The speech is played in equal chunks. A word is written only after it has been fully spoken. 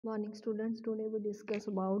Morning students, today we discuss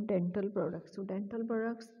about dental products. So dental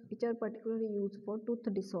products which are particularly used for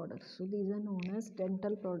tooth disorders. So these are known as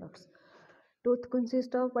dental products. Tooth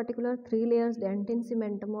consists of particular three layers: dentin,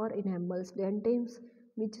 cementum or enamels. Dentins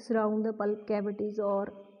which surround the pulp cavities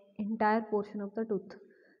or entire portion of the tooth.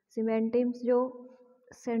 Cementums जो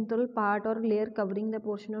central part or layer covering the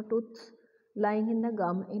portion of tooth lying in the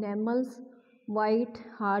gum. Enamels white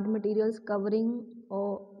hard materials covering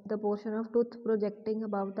or the portion of tooth projecting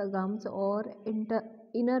above the gums or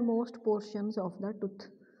innermost portions of the tooth.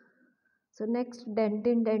 So next,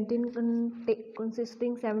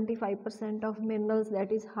 consisting 75% of minerals,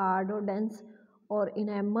 that is hard or dense, or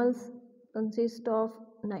enamels consist of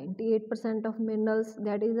 98% of minerals,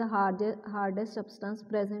 that is the hardest substance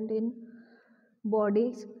present in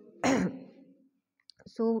bodies.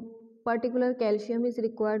 So particular calcium is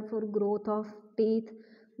required for growth of teeth.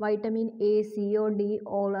 Vitamin A, C or D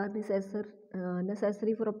all are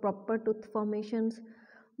necessary for a proper tooth formations.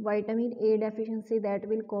 Vitamin A deficiency, that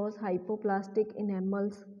will cause hypoplastic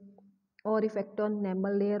enamels or effect on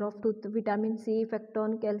enamel layer of tooth. Vitamin C effect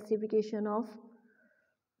on calcification of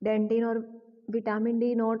dentin or vitamin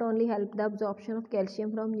D not only help the absorption of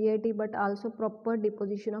calcium from GIT but also proper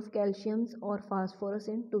deposition of calciums or phosphorus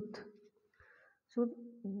in tooth. So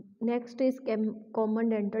next is common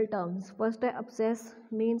dental terms. First, abscess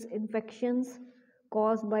means infections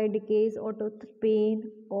caused by decays or tooth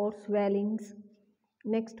pain or swellings.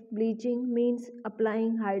 Next, bleaching means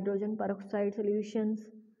applying hydrogen peroxide solutions,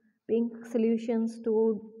 pink solutions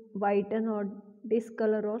to whiten or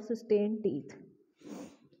discolor or sustain teeth.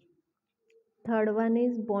 Third one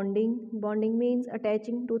is bonding. Bonding means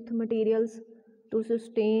attaching tooth materials to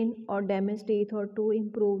sustain or damage teeth or to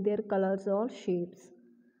improve their colors or shapes.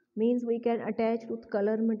 Means we can attach tooth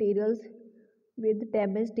color materials with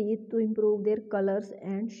damaged teeth to improve their colors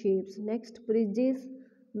and shapes. Next, bridges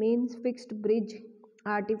means fixed bridge,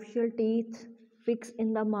 artificial teeth fix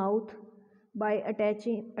in the mouth by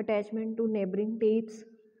attachment to neighboring teeth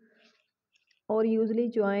or usually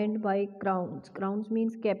joined by crowns. Crowns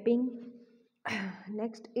means capping.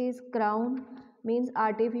 Next is crown means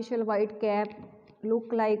artificial white cap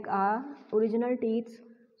look like a original teeth,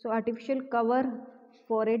 so artificial cover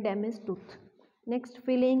for a damaged tooth. Next,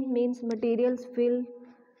 filling means materials fill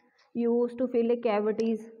used to fill a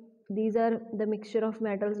cavities. These are the mixture of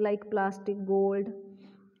metals like plastic, gold.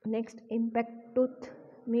 Next, impact tooth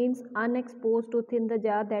means unexposed tooth in the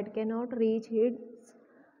jaw that cannot reach its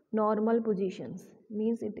normal positions,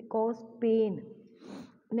 means it causes pain.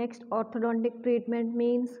 Next, orthodontic treatment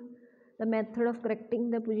means the method of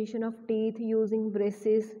correcting the position of teeth using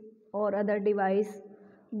braces or other device,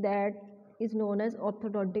 that is known as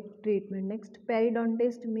orthodontic treatment. Next,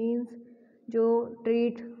 periodontist means जो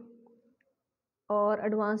treat or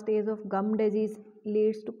advanced stage of gum disease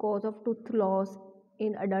leads to cause of tooth loss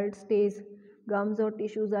in adult stage. Gums or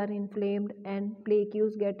tissues are inflamed and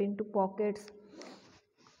plaques get into pockets.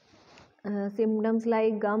 Symptoms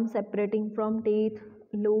like gum separating from teeth,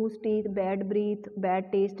 loose teeth, bad breath,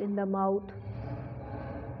 bad taste in the mouth.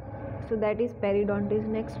 So that is periodontist.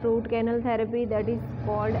 Next, root canal therapy, that is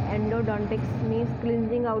called endodontics, means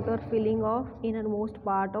cleansing out or filling of innermost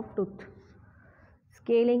part of tooth.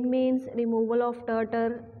 Scaling means removal of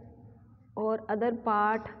tartar or other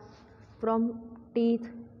part from teeth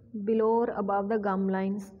below or above the gum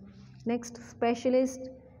lines. Next, specialist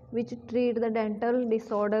which treat the dental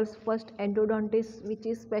disorders. First, endodontist which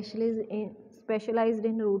is specialized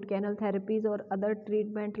in root canal therapies or other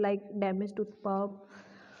treatment like damage tooth pulp.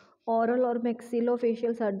 Oral or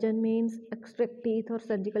maxillofacial surgeon means extract teeth or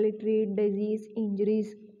surgically treat disease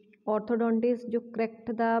injuries. Orthodontist जो correct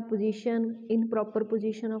the position in proper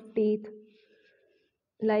position of teeth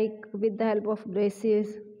like with the help of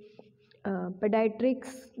braces.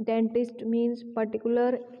 Pediatrics dentist means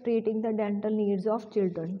particular treating the dental needs of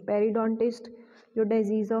children. Periodontist जो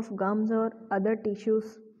disease of gums or other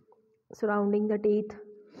tissues surrounding the teeth.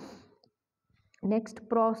 Next,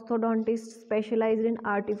 prosthodontist specialized in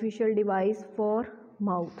artificial device for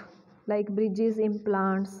mouth like bridges,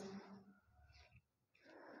 implants.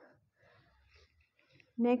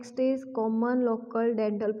 Next is common local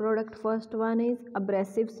dental product. First one is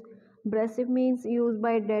abrasives. Abrasive means used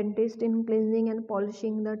by dentist in cleansing and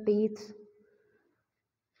polishing the teeth.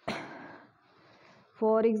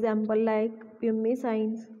 For example, like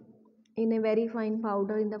pumicines in a very fine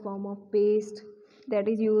powder in the form of paste, that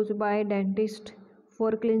is used by dentist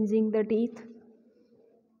for cleansing the teeth.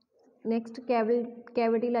 Next,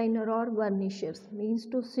 cavity liner or varnishes means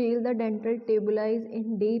to seal the dental tubules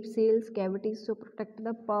in deep seals cavities to protect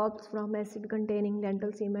the paths from acid containing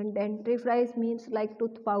dental cement. Dentrifrice means like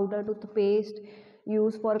tooth powder, toothpaste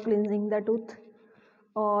used for cleansing the tooth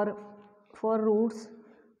or for roots.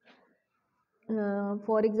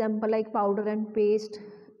 For example, like powder and paste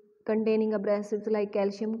containing abrasives like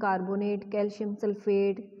calcium carbonate, calcium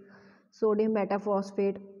sulfate, sodium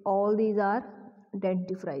metaphosphate, all these are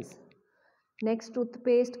dentifrice. Next,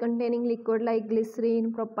 toothpaste containing liquid like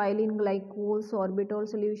glycerin, propylene glycol, sorbitol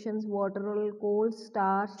solutions, water alcohol,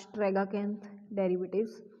 starch, tragacanth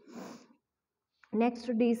derivatives. Next,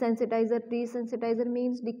 desensitizer. Desensitizer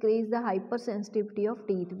means decrease the hypersensitivity of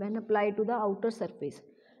teeth when applied to the outer surface.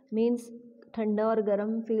 Means ठंडा और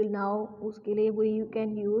गर्म feel ना हो उसके लिए we you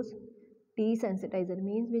can use desensitizer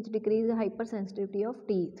means which decrease the hypersensitivity of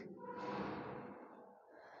teeth.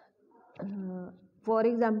 For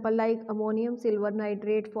example, like ammonium silver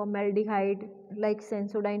nitrate, formaldehyde, like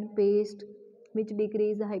sensodyne paste, which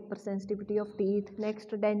decrease the hypersensitivity of teeth. Next,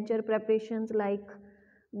 denture preparations like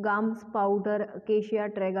gums powder, acacia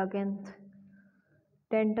tragacanth,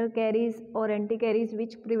 dental caries or anti-caries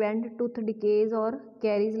which prevent tooth decays or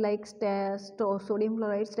caries like sodium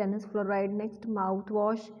fluoride, stannous fluoride. Next,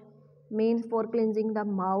 mouthwash means for cleansing the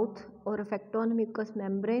mouth or effect on mucous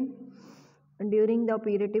membrane during the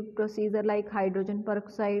operative procedure like hydrogen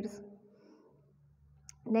peroxides.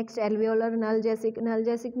 Next, alveolar analgesic.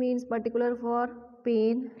 Analgesic means particular for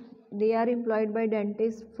pain. They are employed by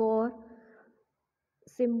dentists for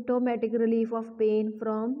symptomatic relief of pain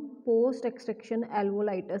from post-extraction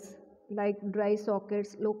alveolitis like dry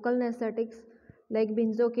sockets. Local anesthetics like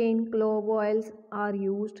benzocaine, clove oils are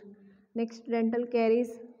used. Next, dental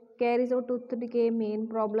caries. Caries or tooth decay main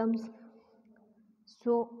problems.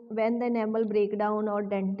 So when the enamel breakdown or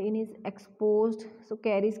dentin is exposed, so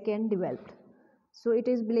caries can develop. So it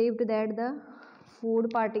is believed that the food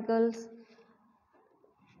particles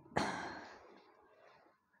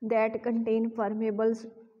that contain permeables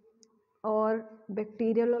or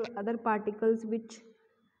bacterial or other particles which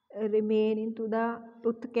remain into the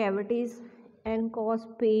tooth cavities and cause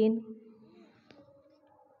pain,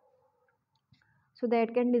 so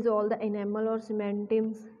that can dissolve the enamel or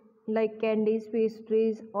cementums like candies,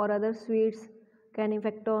 pastries or other sweets can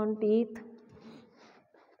affect on teeth.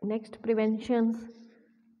 Next, preventions.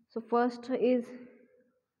 So first is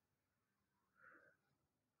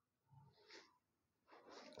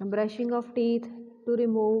brushing of teeth to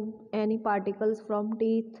remove any particles from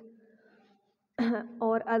teeth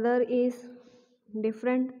or other is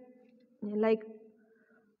different like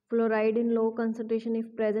fluoride in low concentration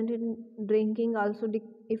if present in drinking also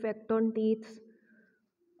effect on teeth.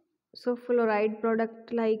 So fluoride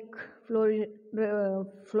product like fluoridated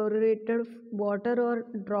water or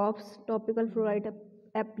drops, topical fluoride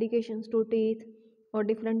applications to teeth or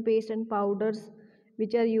different paste and powders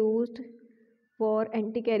which are used for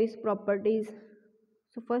anti-caries properties.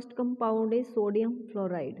 So first compound is sodium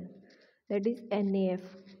fluoride, that is NaF.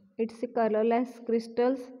 It's a colorless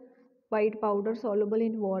crystals, white powder soluble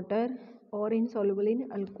in water or insoluble in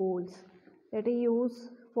alcohols, that is used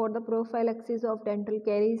for the prophylaxis of dental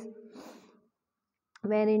caries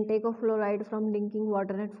when intake of fluoride from drinking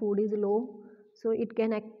water and food is low, so it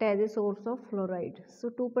can act as a source of fluoride. So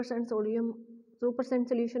 2%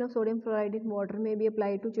 solution of sodium fluoride in water may be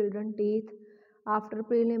applied to children's teeth after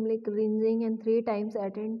preliminary cleansing and 3 times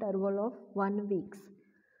at an interval of 1 week.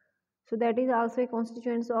 So that is also a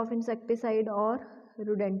constituent of insecticide or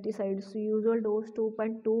rodenticide. So usual dose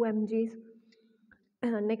 2.2 mg.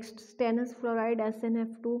 Next, stannous fluoride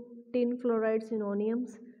SNF2, tin fluoride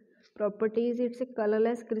synonyms. Properties: it's a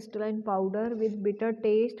colorless crystalline powder with bitter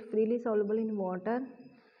taste, freely soluble in water,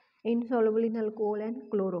 insoluble in alcohol and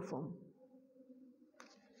chloroform.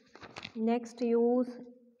 Next, it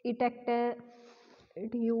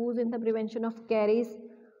use in the prevention of caries.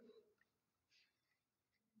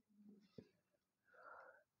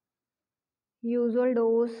 Usual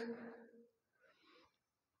dose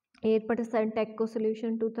 8% echo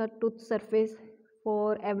solution to the tooth surface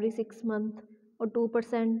for every 6 months, or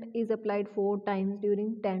 2% is applied 4 times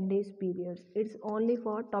during 10 days periods. It's only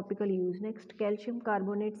for topical use. Next, calcium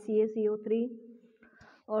carbonate CaCO3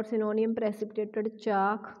 or synonym precipitated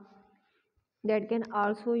chalk, that can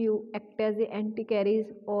also act as a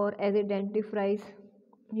anti-caries or as a dentifrice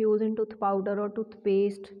used in tooth powder or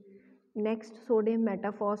toothpaste. Next, sodium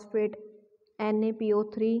metaphosphate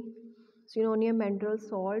NaPO3, synonym mineral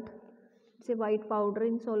salt. It's a white powder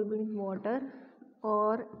insoluble in water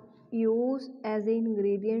or used as an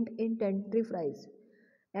ingredient in dentrifrices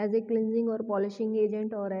as a cleansing or polishing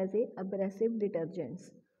agent or as a abrasive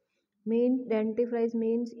detergents. Main dentifrice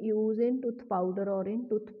means used in tooth powder or in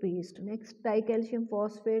toothpaste. Next, dicalcium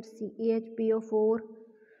phosphate CaHPO4.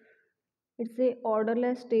 It's a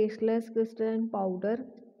odorless, tasteless crystalline powder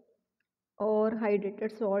or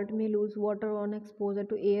hydrated salt may lose water on exposure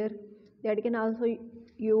to air. That can also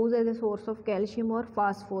use as a source of calcium or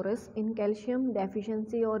phosphorus in calcium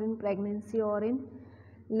deficiency or in pregnancy or in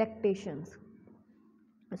lactations.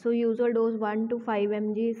 So usual dose 1 to 5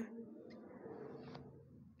 mg.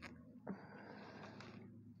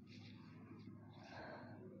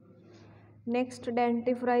 Next,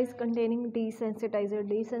 dentifrice containing desensitizer.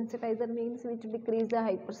 Desensitizer means which decrease the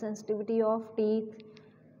hypersensitivity of teeth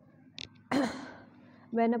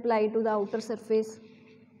when applied to the outer surface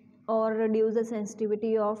or reduce the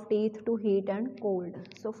sensitivity of teeth to heat and cold.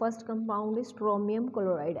 So first compound is chromium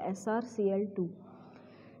chloride SrCl2.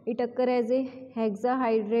 It occurs as a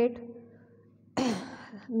hexahydrate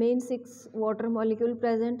means 6 water molecule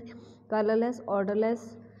present, colorless,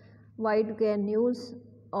 odorless, white granules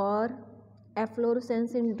or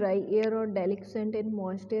efflorescence in dry air or deliquescent in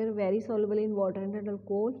moist air, very soluble in water and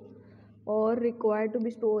alcohol, or required to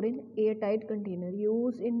be stored in airtight container.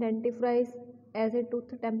 Used in dentifrice as a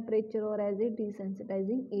tooth temperature or as a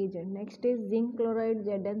desensitizing agent. Next is zinc chloride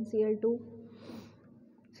ZnCl2.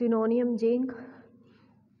 Synonym zinc.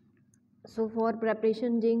 So for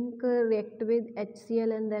preparation, zinc react with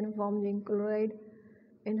HCl and then form zinc chloride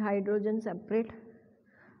in hydrogen separate.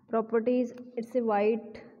 Properties: it's a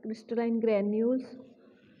white crystalline granules,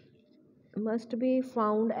 must be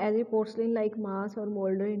found as a porcelain like mass or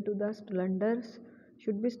molded into the cylinders,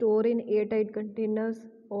 should be stored in airtight containers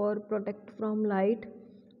or protect from light,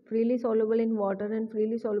 freely soluble in water and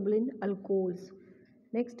freely soluble in alcohols.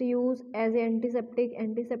 Next, use as an antiseptic.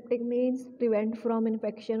 Antiseptic means prevent from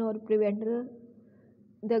infection or prevent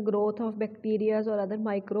the growth of bacteria or other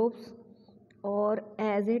microbes, or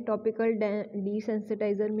as a topical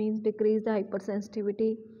desensitizer means decrease the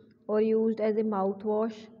hypersensitivity, or used as a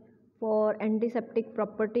mouthwash for antiseptic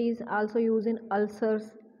properties, also used in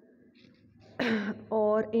ulcers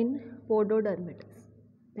or in pododermitis.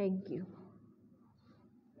 Thank you.